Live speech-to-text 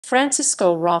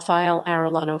Francisco Rafael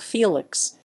Arellano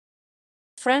Félix.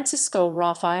 Francisco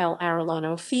Rafael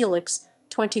Arellano Félix,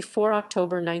 24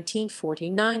 October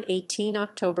 1949 – 18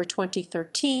 October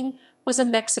 2013, was a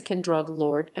Mexican drug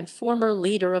lord and former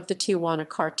leader of the Tijuana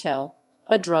Cartel,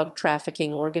 a drug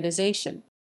trafficking organization.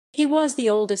 He was the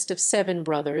oldest of 7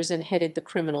 brothers and headed the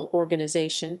criminal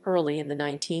organization early in the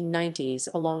 1990s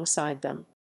alongside them.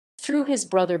 Through his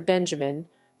brother Benjamín,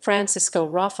 Francisco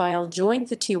Rafael joined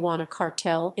the Tijuana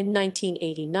Cartel in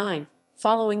 1989,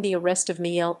 following the arrest of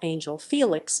Miguel Ángel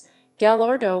Félix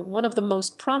Gallardo, one of the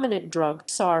most prominent drug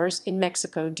czars in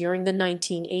Mexico during the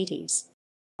 1980s.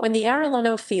 When the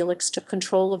Arellano Félix took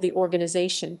control of the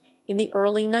organization in the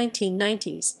early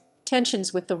 1990s,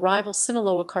 tensions with the rival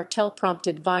Sinaloa Cartel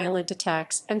prompted violent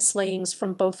attacks and slayings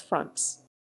from both fronts.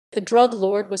 The drug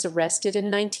lord was arrested in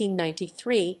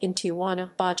 1993 in Tijuana,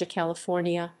 Baja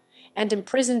California, and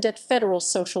imprisoned at Federal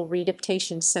Social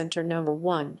Readaptation Center No.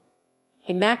 1,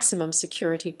 a maximum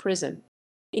security prison.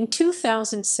 In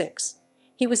 2006,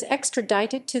 he was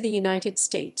extradited to the United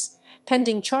States,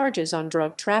 pending charges on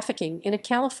drug trafficking in a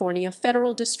California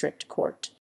federal district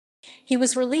court. He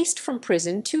was released from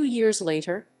prison 2 years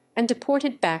later and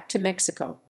deported back to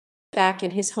Mexico. Back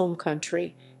in his home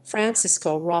country,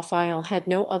 Francisco Rafael had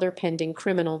no other pending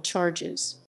criminal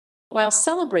charges. While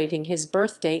celebrating his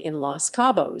birthday in Los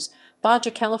Cabos, Baja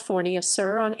California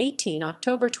Sur on 18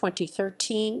 October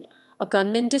 2013, a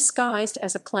gunman disguised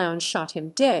as a clown shot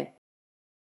him dead.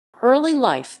 Early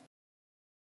life.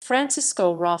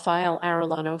 Francisco Rafael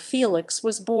Arellano Félix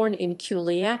was born in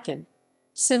Culiacan,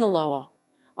 Sinaloa,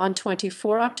 on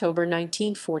 24 October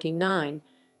 1949,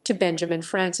 to Benjamin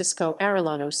Francisco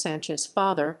Arellano Sanchez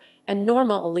father and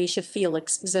Norma Alicia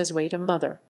Felix Zezueta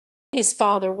mother. His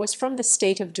father was from the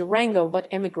state of Durango but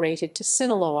emigrated to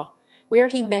Sinaloa, where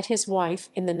he met his wife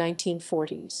in the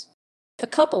 1940s. The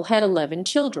couple had 11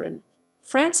 children,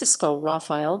 Francisco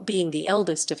Rafael being the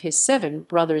eldest of his 7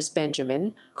 brothers: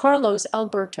 Benjamin, Carlos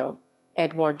Alberto,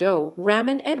 Eduardo,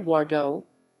 Ramon Eduardo,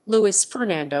 Luis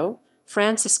Fernando,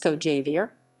 Francisco Javier,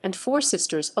 and 4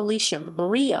 sisters: Alicia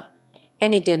Maria,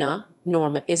 Enidina,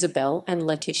 Norma Isabel, and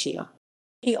Leticia.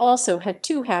 He also had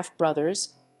 2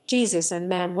 half-brothers, Jesus and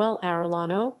Manuel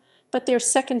Arellano, but their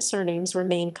second surnames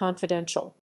remain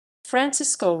confidential.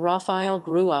 Francisco Rafael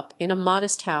grew up in a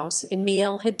modest house in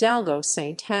Miguel Hidalgo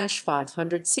St.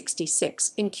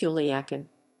 566 in Culiacan,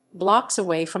 blocks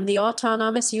away from the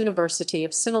Autonomous University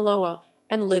of Sinaloa,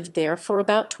 and lived there for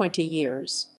about 20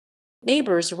 years.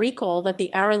 Neighbors recall that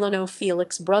the Arellano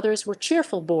Félix brothers were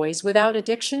cheerful boys without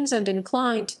addictions and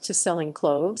inclined to selling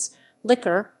clothes,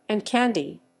 liquor, and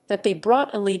candy that they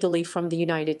brought illegally from the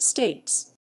United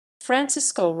States.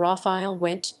 Francisco Rafael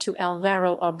went to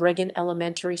Alvaro Obregón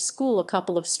Elementary School a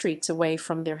couple of streets away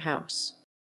from their house.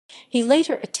 He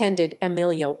later attended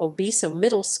Emilio Obiso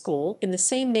Middle School in the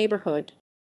same neighborhood.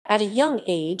 At a young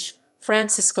age,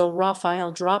 Francisco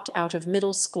Rafael dropped out of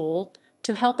middle school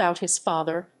to help out his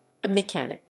father, a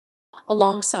mechanic.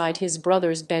 Alongside his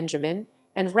brothers Benjamin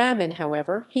and Ramon,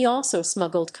 however, he also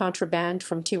smuggled contraband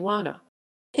from Tijuana.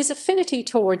 His affinity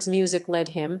towards music led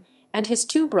him and his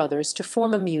 2 brothers to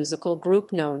form a musical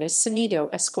group known as Sonido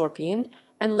Escorpion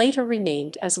and later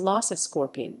renamed as Los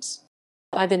Escorpions.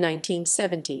 By the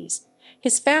 1970s,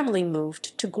 his family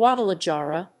moved to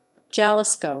Guadalajara,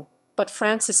 Jalisco, but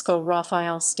Francisco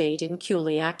Rafael stayed in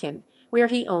Culiacan, where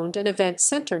he owned an event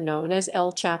center known as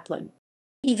El Chaplin.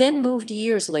 He then moved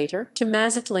years later to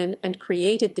Mazatlan and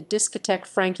created the discotheque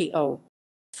Frankie O.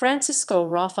 Francisco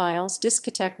Rafael's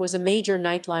discotheque was a major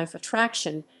nightlife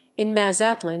attraction in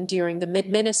Mazatlan during the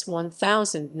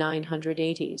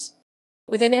mid-1980s.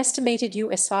 With an estimated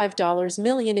US $5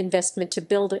 million investment to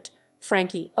build it,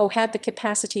 Frankie O had the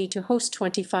capacity to host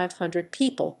 2,500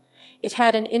 people. It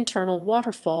had an internal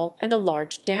waterfall and a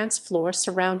large dance floor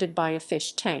surrounded by a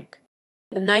fish tank.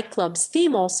 The nightclub's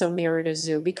theme also mirrored a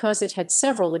zoo because it had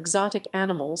several exotic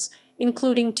animals,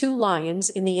 including 2 lions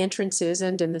in the entrances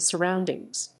and in the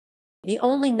surroundings. The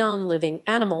only non-living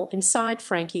animal inside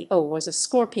Frankie O was a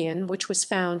scorpion, which was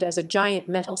found as a giant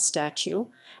metal statue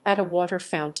at a water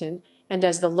fountain and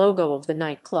as the logo of the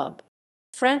nightclub.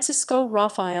 Francisco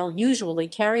Rafael usually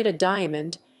carried a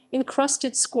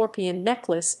diamond-encrusted scorpion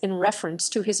necklace in reference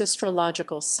to his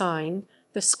astrological sign,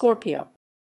 the Scorpio.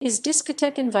 His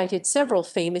discotheque invited several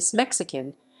famous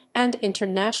Mexican and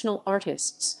international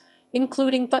artists,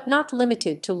 including but not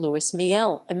limited to Luis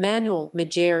Miguel, Emmanuel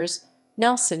Mijares,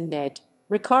 Nelson Ned,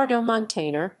 Ricardo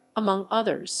Montaner, among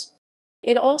others.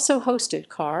 It also hosted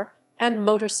car and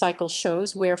motorcycle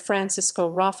shows where Francisco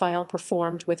Rafael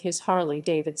performed with his Harley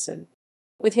Davidson.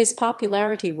 With his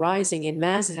popularity rising in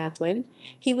Mazatlan,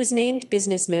 he was named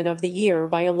Businessman of the Year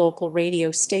by a local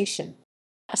radio station.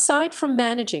 Aside from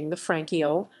managing the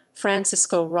Franquio,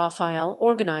 Francisco Rafael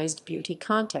organized beauty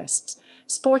contests,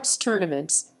 sports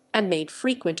tournaments, and made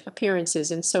frequent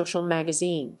appearances in social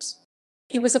magazines.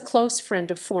 He was a close friend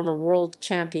of former world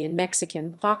champion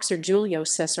Mexican boxer Julio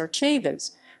Cesar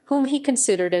Chavez, whom he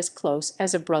considered as close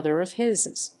as a brother of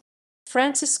his.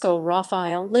 Francisco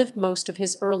Rafael lived most of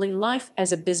his early life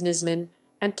as a businessman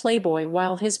and playboy,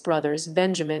 while his brothers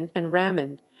Benjamin and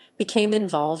Ramon became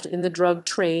involved in the drug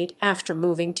trade after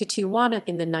moving to Tijuana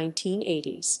in the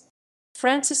 1980s.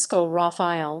 Francisco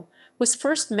Rafael was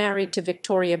first married to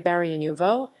Victoria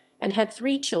Barrientuvo and had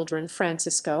three children: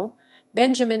 Francisco,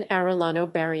 Benjamin Arellano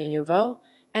Barrientuvo,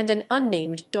 and an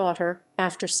unnamed daughter.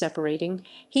 After separating,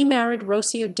 he married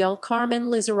Rocio del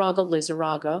Carmen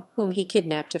Lizarraga, whom he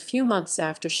kidnapped a few months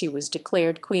after she was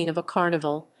declared queen of a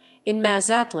carnival in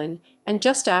Mazatlan and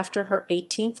just after her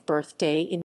 18th birthday.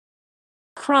 In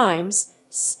crimes,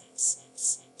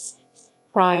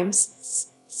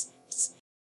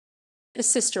 the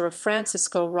sister of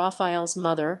Francisco Rafael's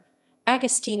mother,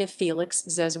 Agustina Felix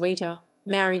Zazueta,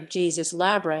 married Jesus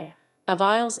Labre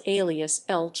Aviles alias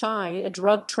El Chai, a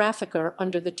drug trafficker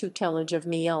under the tutelage of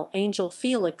Miguel Ángel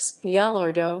Félix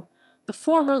Gallardo, the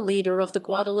former leader of the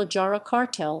Guadalajara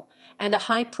cartel and a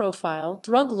high-profile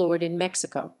drug lord in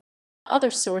Mexico.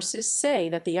 Other sources say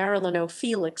that the Arellano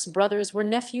Félix brothers were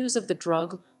nephews of the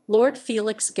drug lord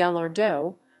Félix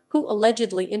Gallardo, who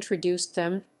allegedly introduced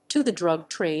them to the drug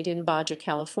trade in Baja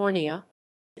California.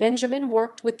 Benjamin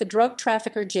worked with the drug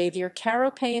trafficker Javier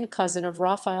Caro Payan, cousin of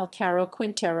Rafael Caro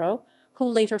Quintero, who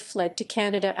later fled to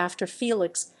Canada after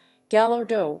Félix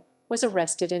Gallardo was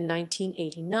arrested in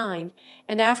 1989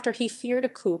 and after he feared a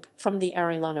coup from the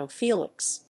Arellano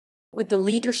Félix. With the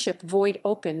leadership void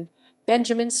open,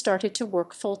 Benjamin started to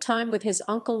work full-time with his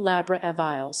uncle Labra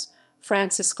Aviles,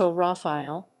 Francisco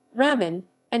Rafael, Ramon,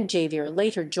 and Javier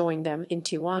later joined them in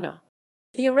Tijuana.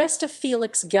 The arrest of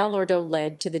Félix Gallardo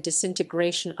led to the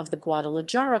disintegration of the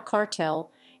Guadalajara cartel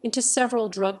into several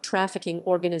drug trafficking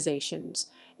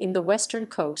organizations. In the western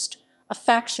coast, a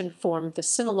faction formed the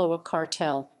Sinaloa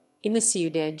Cartel. In the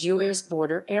Ciudad Juárez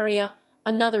border area,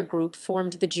 another group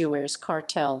formed the Juárez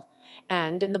Cartel.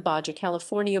 And in the Baja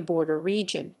California border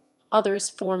region, others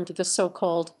formed the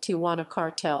so-called Tijuana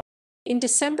Cartel. In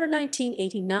December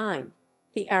 1989,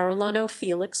 the Arellano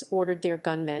Félix ordered their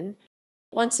gunmen.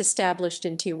 Once established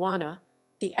in Tijuana,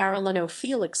 the Arellano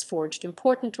Félix forged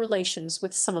important relations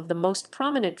with some of the most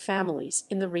prominent families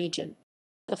in the region.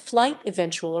 The flight,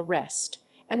 eventual arrest,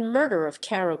 and murder of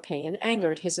Caro Payan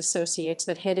angered his associates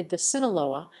that headed the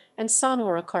Sinaloa and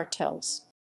Sonora cartels.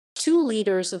 Two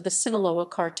leaders of the Sinaloa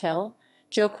cartel,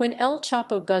 Joaquin El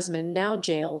Chapo Guzman, now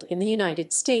jailed in the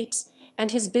United States,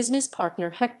 and his business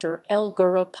partner Hector El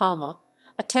Gurro Palma,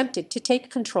 attempted to take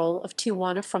control of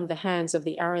Tijuana from the hands of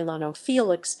the Arellano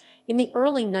Félix in the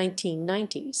early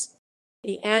 1990s.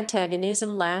 The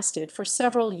antagonism lasted for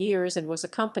several years and was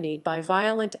accompanied by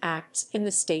violent acts in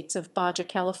the states of Baja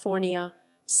California,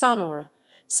 Sonora,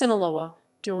 Sinaloa,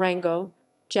 Durango,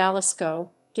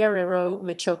 Jalisco, Guerrero,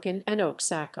 Michoacán, and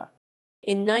Oaxaca.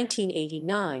 In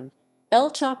 1989, El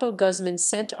Chapo Guzman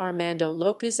sent Armando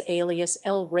Lopez alias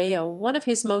El Rayo, one of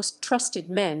his most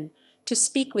trusted men, to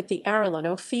speak with the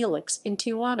Arellano Félix in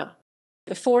Tijuana.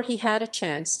 Before he had a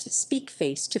chance to speak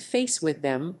face-to-face with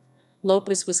them,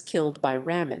 Lopez was killed by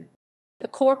Ramon. The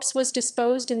corpse was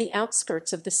disposed in the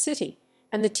outskirts of the city,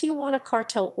 and the Tijuana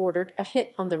cartel ordered a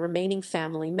hit on the remaining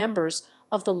family members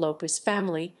of the Lopez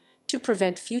family to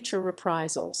prevent future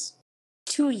reprisals.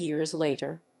 2 years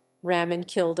later, Ramon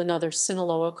killed another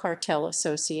Sinaloa cartel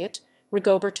associate,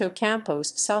 Rigoberto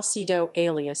Campos Salcido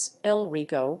alias El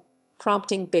Rigo,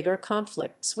 prompting bigger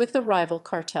conflicts with the rival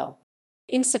cartel.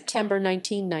 In September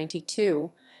 1992,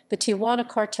 the Tijuana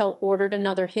cartel ordered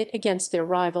another hit against their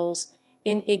rivals.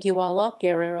 In Iguala,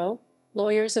 Guerrero,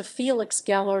 lawyers of Félix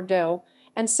Gallardo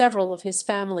and several of his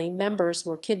family members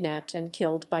were kidnapped and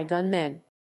killed by gunmen.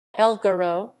 El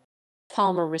Gurro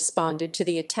Palmer responded to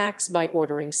the attacks by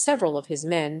ordering several of his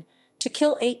men to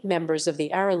kill 8 members of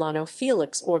the Arellano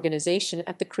Félix organization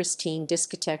at the Christine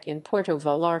discotheque in Puerto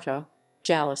Vallarta,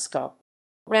 Jalisco.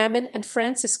 Ramon and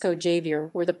Francisco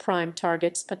Javier were the prime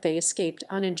targets, but they escaped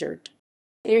uninjured.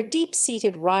 Their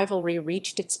deep-seated rivalry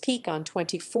reached its peak on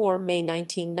 24 May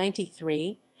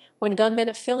 1993, when gunmen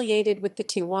affiliated with the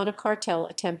Tijuana cartel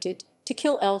attempted to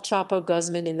kill El Chapo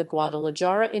Guzman in the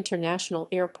Guadalajara International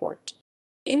Airport.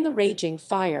 In the raging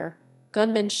fire,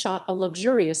 gunmen shot a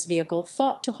luxurious vehicle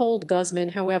thought to hold Guzman.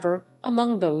 However,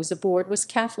 among those aboard was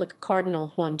Catholic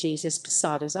Cardinal Juan Jesus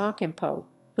Posadas Ocampo,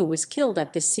 who was killed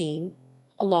at the scene,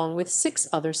 along with 6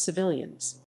 other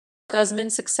civilians.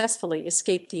 Guzman successfully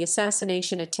escaped the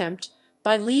assassination attempt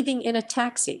by leaving in a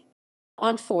taxi.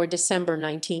 On 4 December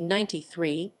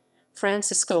 1993,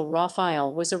 Francisco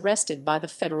Rafael was arrested by the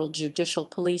Federal Judicial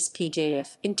Police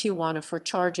 (PJF) in Tijuana for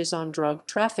charges on drug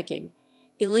trafficking,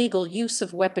 illegal use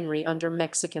of weaponry under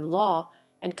Mexican law,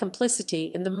 and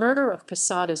complicity in the murder of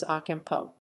Posadas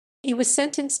Ocampo. He was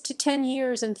sentenced to 10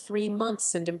 years and 3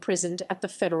 months and imprisoned at the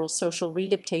Federal Social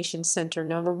Readaptation Center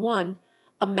No. 1,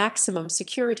 a maximum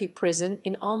security prison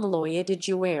in Almoloya de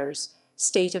Juárez,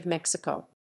 State of Mexico.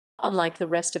 Unlike the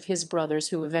rest of his brothers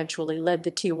who eventually led the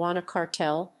Tijuana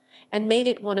Cartel and made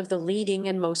it one of the leading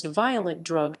and most violent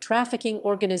drug trafficking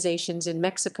organizations in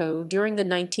Mexico during the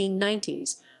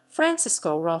 1990s,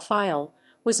 Francisco Rafael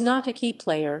was not a key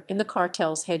player in the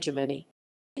cartel's hegemony.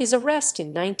 His arrest in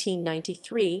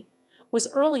 1993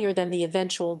 was earlier than the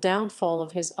eventual downfall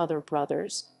of his other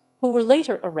brothers, who were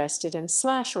later arrested and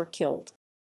or killed.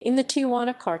 In the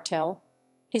Tijuana Cartel,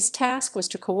 his task was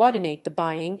to coordinate the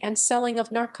buying and selling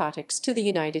of narcotics to the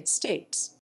United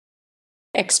States.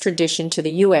 Extradition to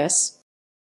the U.S.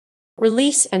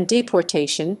 Release and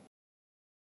deportation.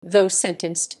 Though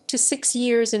sentenced to 6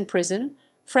 years in prison,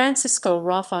 Francisco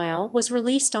Rafael was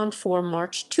released on 4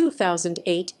 March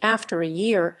 2008 after a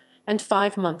year and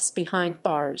 5 months behind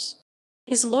bars.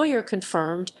 His lawyer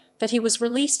confirmed that he was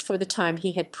released for the time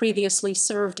he had previously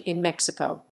served in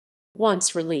Mexico.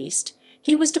 Once released,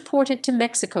 he was deported to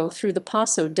Mexico through the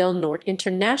Paso del Norte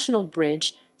International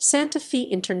Bridge, Santa Fe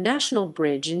International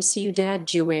Bridge in Ciudad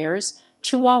Juárez,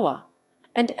 Chihuahua,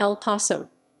 and El Paso,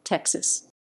 Texas.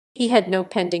 He had no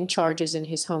pending charges in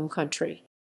his home country.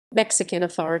 Mexican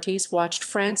authorities watched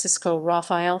Francisco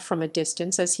Rafael from a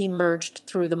distance as he merged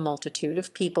through the multitude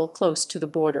of people close to the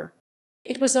border.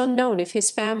 It was unknown if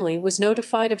his family was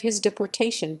notified of his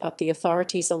deportation, but the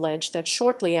authorities alleged that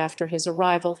shortly after his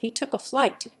arrival he took a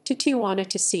flight to Tijuana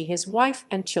to see his wife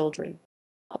and children.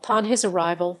 Upon his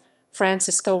arrival,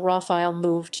 Francisco Rafael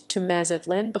moved to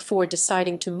Mazatlan before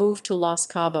deciding to move to Los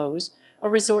Cabos, a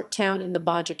resort town in the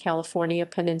Baja California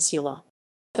Peninsula.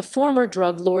 The former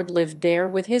drug lord lived there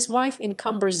with his wife in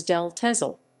Cumbres del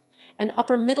Tezel, an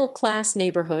upper-middle-class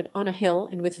neighborhood on a hill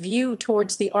and with view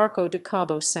towards the Arco de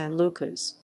Cabo San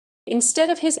Lucas. Instead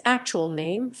of his actual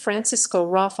name, Francisco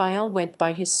Rafael went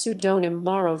by his pseudonym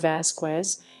Mauro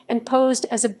Vasquez and posed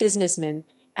as a businessman,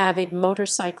 avid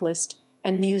motorcyclist,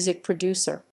 and music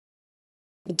producer.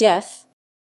 Death.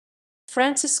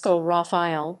 Francisco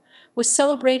Rafael was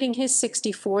celebrating his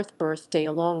 64th birthday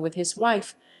along with his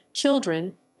wife,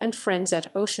 children, and friends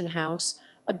at Ocean House,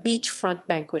 a beachfront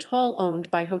banquet hall owned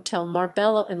by Hotel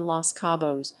Marbella in Los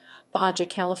Cabos, Baja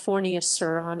California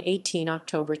Sur on 18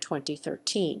 October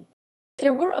 2013.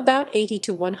 There were about 80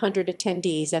 to 100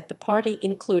 attendees at the party,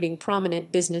 including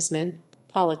prominent businessmen,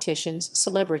 politicians,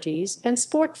 celebrities, and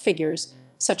sport figures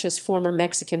such as former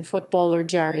Mexican footballer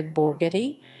Jared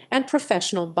Borghetti and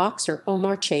professional boxer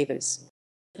Omar Chavez.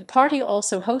 The party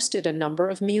also hosted a number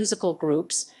of musical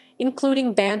groups,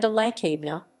 including Banda La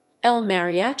Cabina, El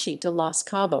Mariachi de Los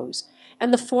Cabos,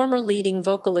 and the former leading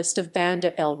vocalist of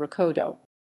Banda El Recodo.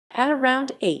 At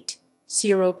around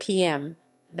 8:00 p.m.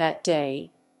 that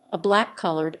day, a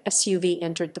black-colored SUV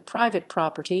entered the private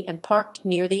property and parked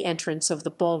near the entrance of the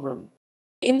ballroom.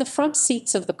 In the front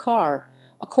seats of the car,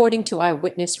 according to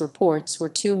eyewitness reports, were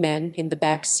 2 men. In the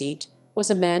back seat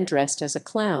was a man dressed as a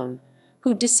clown,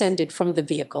 who descended from the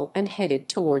vehicle and headed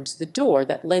towards the door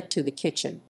that led to the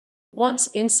kitchen. Once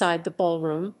inside the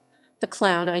ballroom, the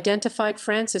clown identified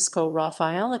Francisco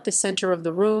Rafael at the center of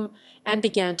the room and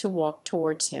began to walk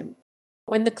towards him.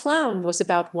 When the clown was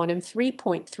about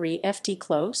 3.3 ft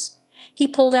close, he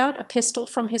pulled out a pistol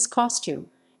from his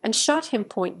costume and shot him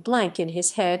point blank in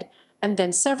his head, and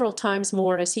then several times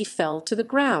more as he fell to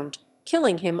the ground,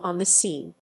 killing him on the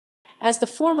scene. As the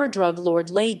former drug lord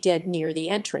lay dead near the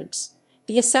entrance,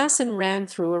 the assassin ran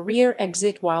through a rear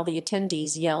exit while the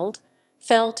attendees yelled,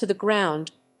 fell to the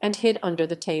ground, and hid under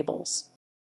the tables.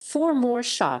 4 more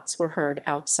shots were heard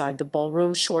outside the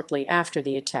ballroom shortly after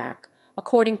the attack.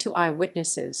 According to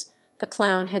eyewitnesses, the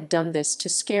clown had done this to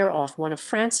scare off one of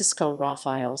Francisco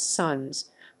Rafael's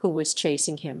sons, who was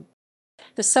chasing him.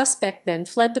 The suspect then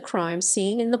fled the crime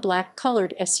scene in the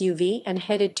black-colored SUV and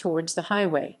headed towards the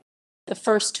highway. The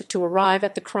first to arrive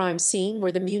at the crime scene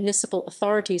were the municipal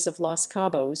authorities of Los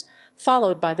Cabos,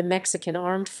 followed by the Mexican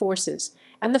armed forces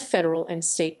and the federal and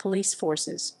state police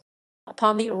forces.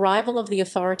 Upon the arrival of the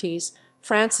authorities,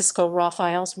 Francisco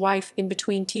Rafael's wife, in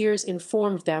between tears,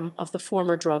 informed them of the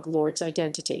former drug lord's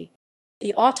identity.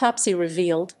 The autopsy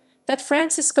revealed that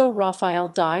Francisco Rafael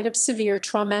died of severe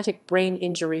traumatic brain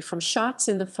injury from shots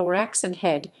in the thorax and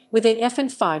head with a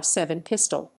FN-57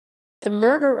 pistol. The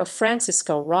murder of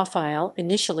Francisco Rafael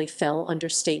initially fell under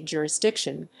state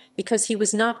jurisdiction because he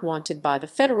was not wanted by the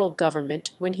federal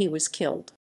government when he was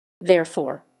killed.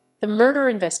 Therefore, the murder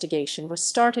investigation was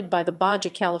started by the Baja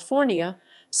California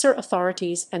Sur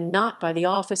authorities and not by the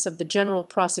Office of the General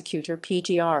Prosecutor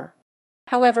 (PGR).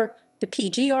 However, the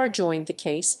PGR joined the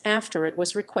case after it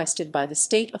was requested by the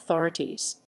state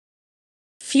authorities.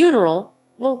 Funeral.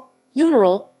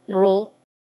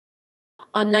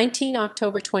 On 19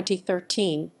 October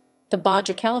 2013, the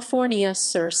Baja California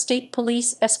Sur State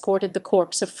Police escorted the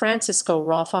corpse of Francisco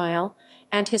Rafael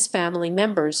and his family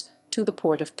members to the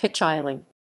port of Pichiling.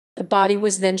 The body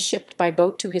was then shipped by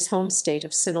boat to his home state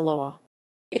of Sinaloa.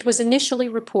 It was initially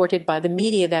reported by the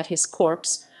media that his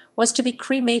corpse was to be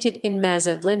cremated in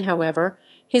Mazatlán. However,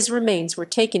 his remains were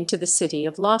taken to the city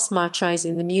of Los Mochis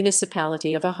in the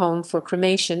municipality of Ahome for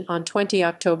cremation on 20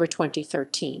 October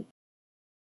 2013.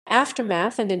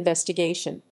 Aftermath and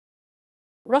investigation.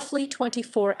 Roughly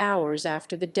 24 hours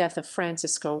after the death of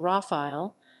Francisco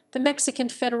Rafael, the Mexican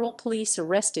federal police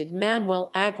arrested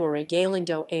Manuel Aguirre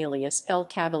Galindo alias El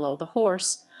Caballo the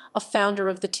Horse, a founder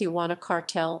of the Tijuana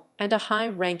Cartel and a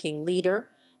high-ranking leader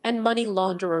and money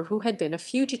launderer who had been a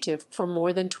fugitive for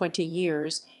more than 20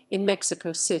 years in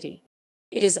Mexico City.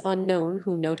 It is unknown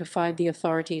who notified the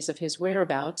authorities of his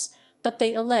whereabouts, but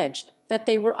they allege that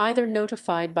they were either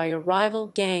notified by a rival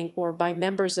gang or by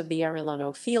members of the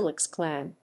Arellano Félix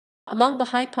clan. Among the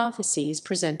hypotheses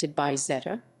presented by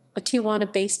Zeta, a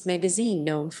Tijuana-based magazine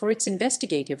known for its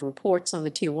investigative reports on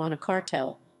the Tijuana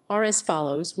Cartel, are as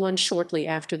follows. One shortly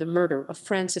after the murder of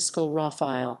Francisco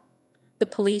Rafael, the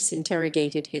police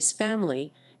interrogated his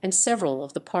family and several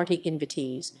of the party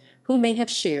invitees who may have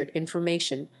shared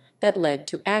information that led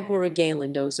to Aguirre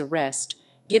Galindo's arrest,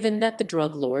 given that the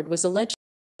drug lord was alleged.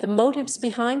 The motives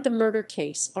behind the murder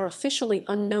case are officially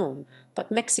unknown,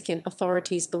 but Mexican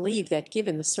authorities believe that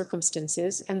given the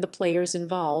circumstances and the players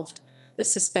involved, the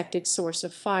suspected source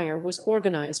of fire was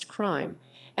organized crime,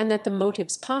 and that the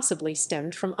motives possibly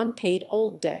stemmed from unpaid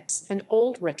old debts and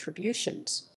old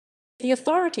retributions. The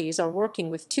authorities are working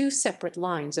with two separate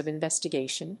lines of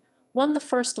investigation. The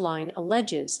first line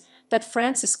alleges that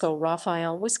Francisco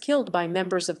Rafael was killed by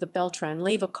members of the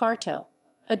Beltran-Leyva cartel,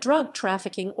 a drug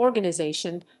trafficking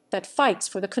organization that fights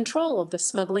for the control of the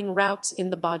smuggling routes in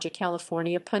the Baja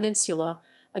California Peninsula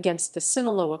against the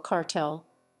Sinaloa Cartel.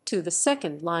 The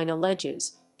second line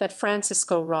alleges that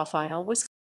Francisco Rafael was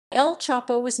El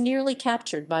Chapo was nearly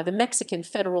captured by the Mexican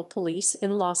federal police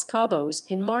in Los Cabos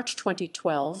in March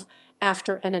 2012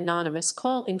 after an anonymous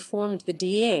call informed the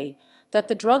DA that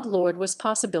the drug lord was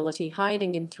possibly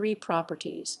hiding in 3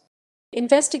 properties.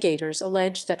 Investigators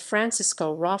allege that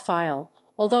Francisco Rafael,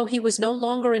 although he was no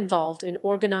longer involved in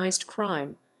organized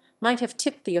crime, might have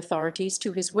tipped the authorities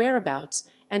to his whereabouts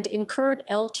and incurred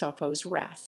El Chapo's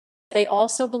wrath. They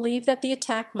also believe that the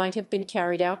attack might have been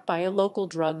carried out by a local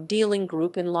drug-dealing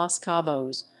group in Los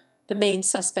Cabos. The main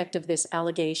suspect of this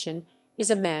allegation is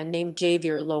a man named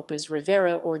Javier Lopez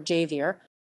Rivera or Javier.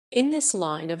 In this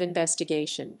line of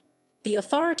investigation, the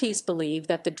authorities believe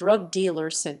that the drug dealer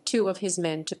sent 2 of his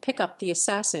men to pick up the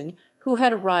assassin who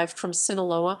had arrived from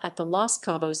Sinaloa at the Los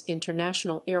Cabos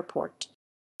International Airport.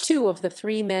 2 of the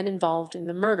 3 men involved in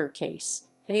the murder case,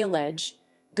 they allege,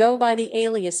 go by the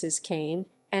aliases Cain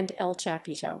and El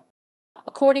Chapito.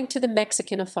 According to the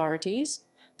Mexican authorities,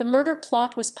 the murder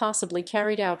plot was possibly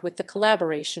carried out with the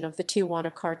collaboration of the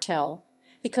Tijuana Cartel,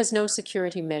 because no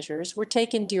security measures were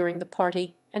taken during the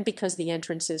party and because the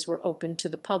entrances were open to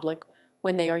the public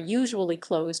when they are usually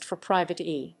closed for private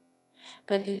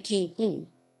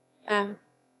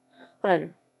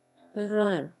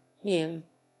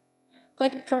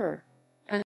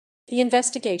The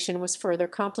investigation was further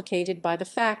complicated by the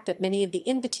fact that many of the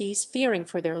invitees, fearing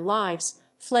for their lives,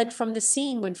 fled from the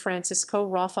scene when Francisco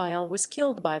Rafael was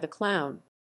killed by the clown.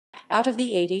 Out of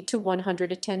the 80 to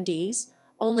 100 attendees,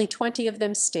 only 20 of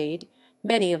them stayed,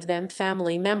 many of them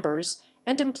family members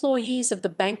and employees of the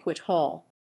banquet hall.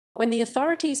 When the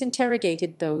authorities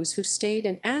interrogated those who stayed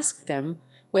and asked them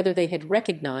whether they had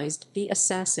recognized the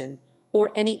assassin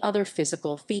or any other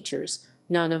physical features,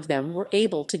 none of them were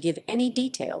able to give any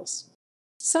details.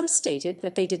 Some stated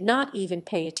that they did not even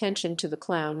pay attention to the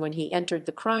clown when he entered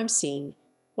the crime scene,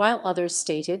 while others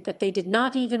stated that they did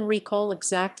not even recall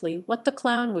exactly what the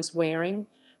clown was wearing,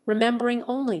 remembering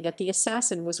only that the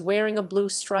assassin was wearing a blue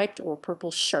striped or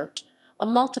purple shirt, a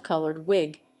multicolored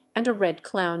wig, and a red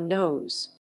clown nose.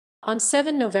 On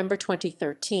 7 November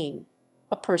 2013,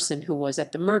 a person who was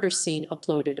at the murder scene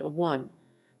uploaded a 1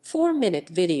 4-minute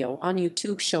video on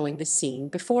YouTube showing the scene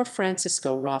before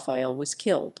Francisco Rafael was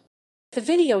killed. The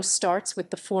video starts with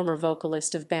the former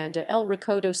vocalist of Banda El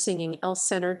Recodo singing El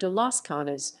Cenar de las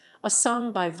Canas, a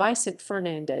song by Vicente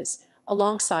Fernandez,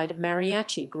 alongside a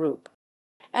mariachi group.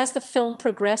 As the film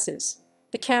progresses,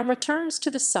 the camera turns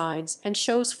to the sides and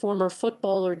shows former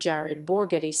footballer Jared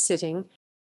Borghetti sitting.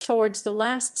 Towards the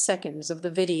last seconds of the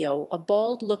video, a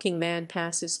bald-looking man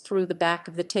passes through the back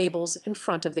of the tables in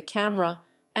front of the camera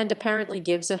and apparently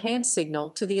gives a hand signal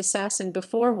to the assassin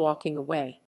before walking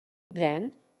away.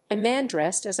 Then, a man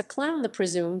dressed as a clown, the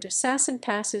presumed assassin,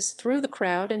 passes through the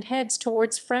crowd and heads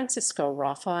towards Francisco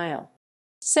Rafael.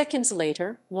 Seconds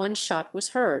later, one shot was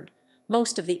heard.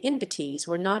 Most of the invitees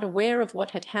were not aware of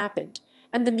what had happened,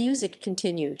 and the music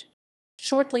continued.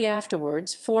 Shortly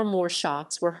afterwards, 4 more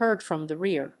shots were heard from the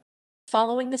rear.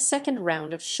 Following the second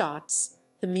round of shots,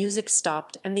 the music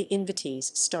stopped and the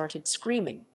invitees started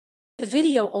screaming. The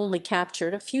video only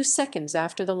captured a few seconds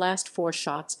after the last 4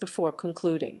 shots before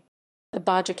concluding. The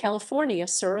Baja California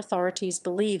Sur authorities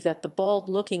believe that the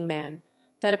bald-looking man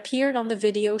that appeared on the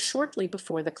video shortly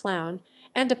before the clown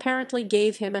and apparently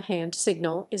gave him a hand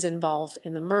signal is involved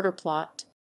in the murder plot.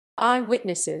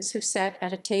 Eyewitnesses who sat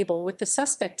at a table with the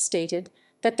suspect stated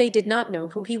that they did not know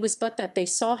who he was but that they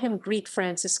saw him greet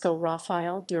Francisco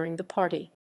Rafael during the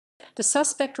party. The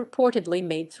suspect reportedly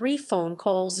made 3 phone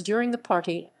calls during the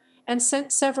party and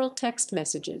sent several text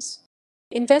messages.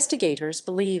 Investigators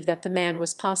believe that the man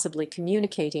was possibly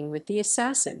communicating with the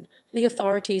assassin. The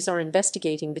authorities are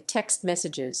investigating the text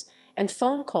messages and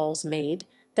phone calls made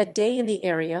that day in the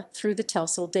area through the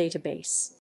Telcel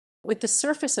database. With the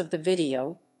surface of the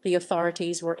video, the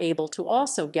authorities were able to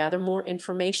also gather more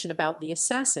information about the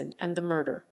assassin and the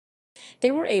murder.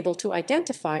 They were able to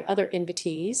identify other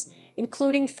invitees,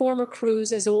 including former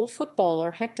Cruz Azul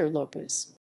footballer Hector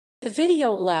Lopez. The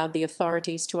video allowed the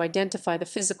authorities to identify the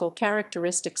physical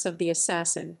characteristics of the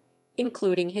assassin,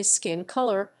 including his skin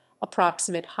color,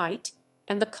 approximate height,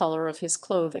 and the color of his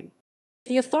clothing.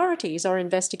 The authorities are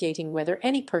investigating whether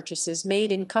any purchases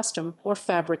made in custom or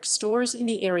fabric stores in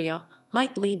the area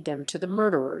might lead them to the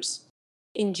murderers.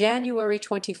 In January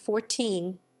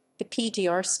 2014, the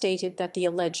PGR stated that the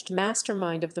alleged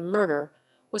mastermind of the murder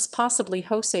was possibly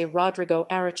Jose Rodrigo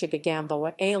Arechiga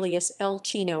Gamboa alias El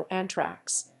Chino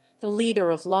Antrax, the leader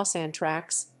of Los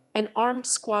Antrax, an armed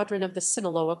squadron of the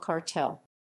Sinaloa Cartel.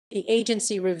 The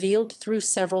agency revealed through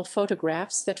several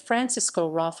photographs that Francisco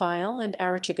Rafael and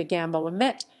Arechiga Gamboa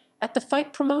met at the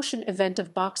fight promotion event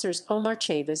of boxers Omar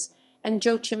Chavez and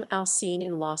Joachim Alcine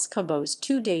in Los Cabos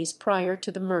 2 days prior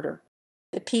to the murder.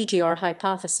 The PGR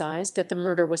hypothesized that the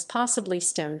murder was possibly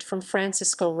stemmed from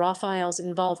Francisco Rafael's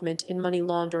involvement in money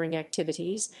laundering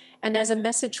activities and as a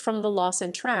message from the Los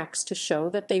Antrax to show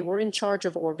that they were in charge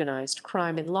of organized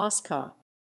crime in Los Cabos.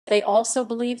 They also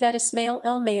believe that Ismael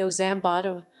El Mayo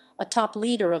Zambada, a top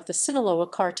leader of the Sinaloa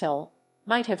Cartel,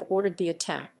 might have ordered the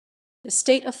attack. The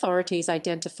state authorities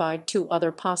identified 2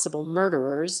 other possible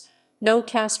murderers, No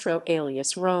Castro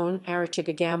alias Ron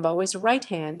Arechiga Gamboa's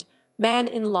right-hand man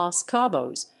in Los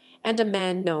Cabos, and a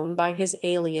man known by his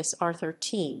alias Arthur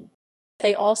Teen.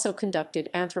 They also conducted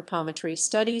anthropometry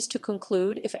studies to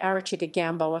conclude if Arechiga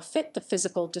Gamboa fit the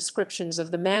physical descriptions of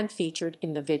the man featured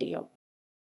in the video.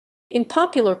 In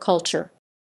popular culture,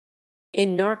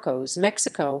 in Narcos,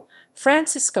 Mexico,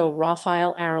 Francisco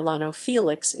Rafael Arellano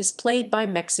Félix is played by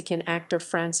Mexican actor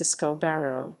Francisco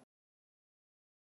Barrero.